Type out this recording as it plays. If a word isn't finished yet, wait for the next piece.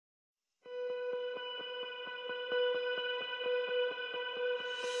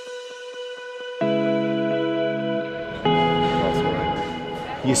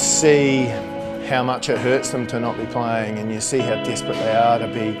you see how much it hurts them to not be playing, and you see how desperate they are to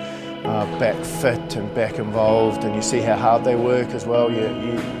be back fit and back involved, and you see how hard they work as well.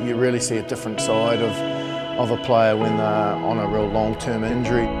 You really see a different side of a player when they're on a real long-term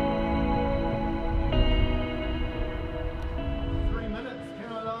injury. 3 minutes,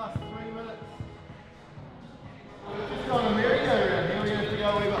 can I last 3 minutes? Just on a merry-go-round here, we have to go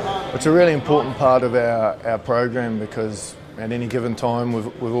a wee bit harder. It's a really important part of our program, because at any given time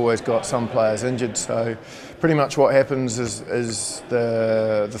we've always got some players injured. So pretty much what happens is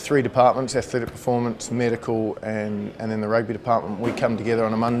the three departments, athletic performance, medical and then the rugby department, we come together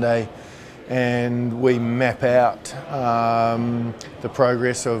on a Monday and we map out the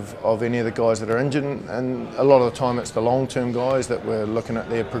progress of any of the guys that are injured, and a lot of the time it's the long-term guys that we're looking at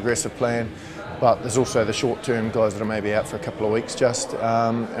their progressive plan, but there's also the short-term guys that are maybe out for a couple of weeks just,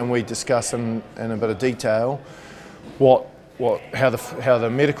 and we discuss in a bit of detail how the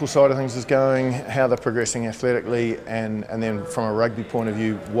medical side of things is going, how they're progressing athletically, and then from a rugby point of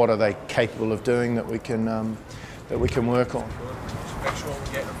view, what are they capable of doing that we can work on. Make sure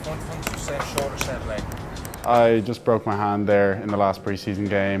we get in front, set shoulder, set leg. I just broke my hand there in the last pre-season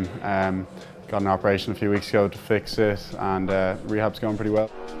game. Got an operation a few weeks ago to fix it, and rehab's going pretty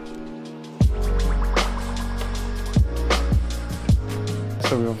well.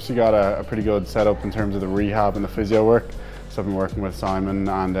 So we've obviously got a pretty good setup in terms of the rehab and the physio work. So I've been working with Simon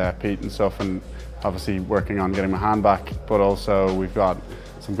and Pete and stuff, and obviously working on getting my hand back, but also we've got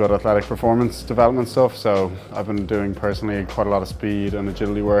some good athletic performance development stuff. So I've been doing personally quite a lot of speed and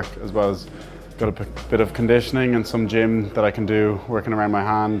agility work, as well as got a bit of conditioning and some gym that I can do working around my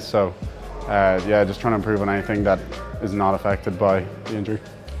hand. So yeah, just trying to improve on anything that is not affected by the injury.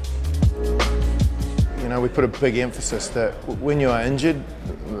 You know, we put a big emphasis that when you are injured,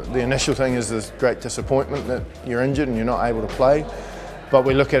 the initial thing is this great disappointment that you're injured and you're not able to play, but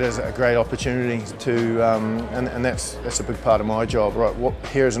we look at it as a great opportunity to, and that's a big part of my job, right?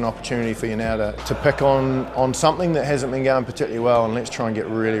 Here's an opportunity for you now to pick on something that hasn't been going particularly well, and let's try and get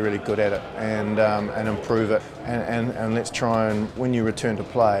really, really good at it and improve it, and let's try and, when you return to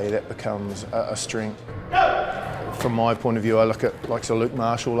play, that becomes a strength. From my point of view, I look at like Luke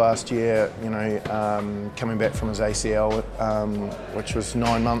Marshall last year, you know, coming back from his ACL, which was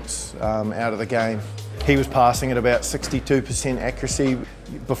 9 months out of the game. He was passing at about 62% accuracy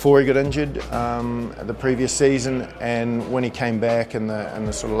before he got injured the previous season, and when he came back in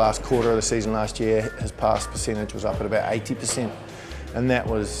the sort of last quarter of the season last year, his pass percentage was up at about 80%. And that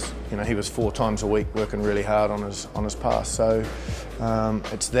was, you know, he was 4 times a week working really hard on his pass. So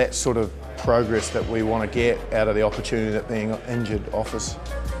it's that sort of progress that we want to get out of the opportunity that being injured offers.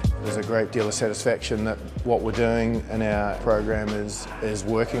 There's a great deal of satisfaction that what we're doing in our program is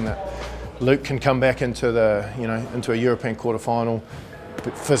working. That Luke can come back into into a European quarter-final,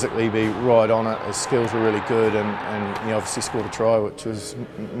 but physically be right on it. His skills were really good, and he obviously scored a try, which was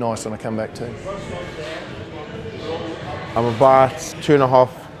nice on a comeback too. I'm about 2.5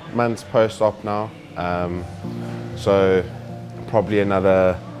 months post-op now, so probably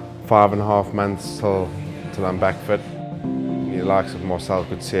another 5.5 months till I'm back fit. The likes of Marcel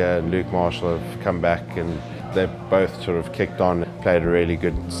Coetzee and Luke Marshall have come back, and they've both sort of kicked on, played a really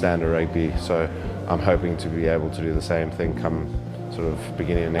good standard rugby, so I'm hoping to be able to do the same thing come sort of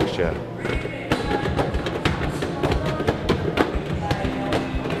beginning of next year.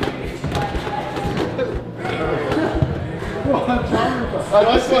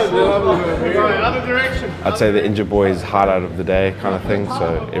 I'd say the injured boy is highlight of the day kind of thing.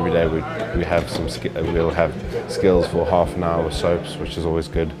 So every day we have we'll have skills for half an hour with soaps, which is always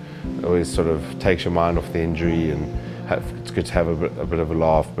good. It always sort of takes your mind off the injury, and it's good to have a bit of a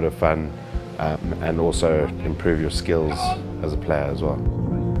laugh, a bit of fun, and also improve your skills as a player as well.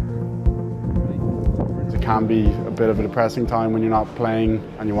 It can be a bit of a depressing time when you're not playing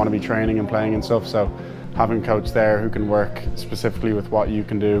and you want to be training and playing and stuff. So having a coach there who can work specifically with what you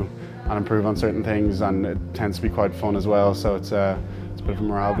can do and improve on certain things, and it tends to be quite fun as well, so it's a bit of a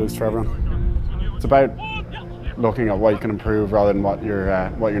morale boost for everyone. It's about looking at what you can improve rather than what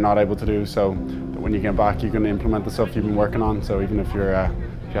you're not able to do, so that when you get back you can implement the stuff you've been working on. So even if you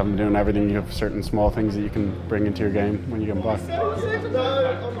haven't been doing everything, you have certain small things that you can bring into your game when you get back.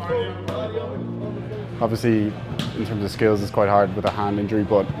 Obviously, in terms of skills, it's quite hard with a hand injury,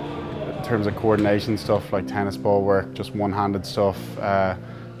 but in terms of coordination stuff like tennis ball work, just one-handed stuff,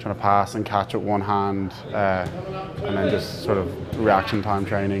 trying to pass and catch with one hand, and then just sort of reaction time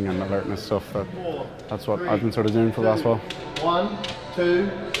training and alertness stuff. That's what I've been sort of doing for the last while. 1, 2,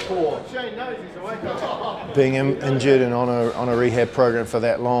 4. Shane knows he's awake. Being injured and on a rehab program for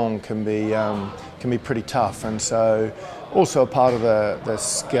that long can be can be pretty tough, and so also a part of the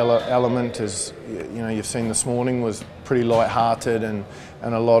skill element is, you know, you've seen this morning was pretty light-hearted and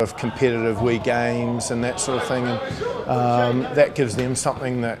a lot of competitive wee games and that sort of thing, and that gives them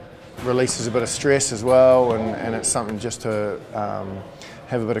something that releases a bit of stress as well, and it's something just to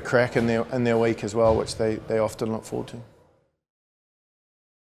have a bit of crack in their week as well, which they often look forward to.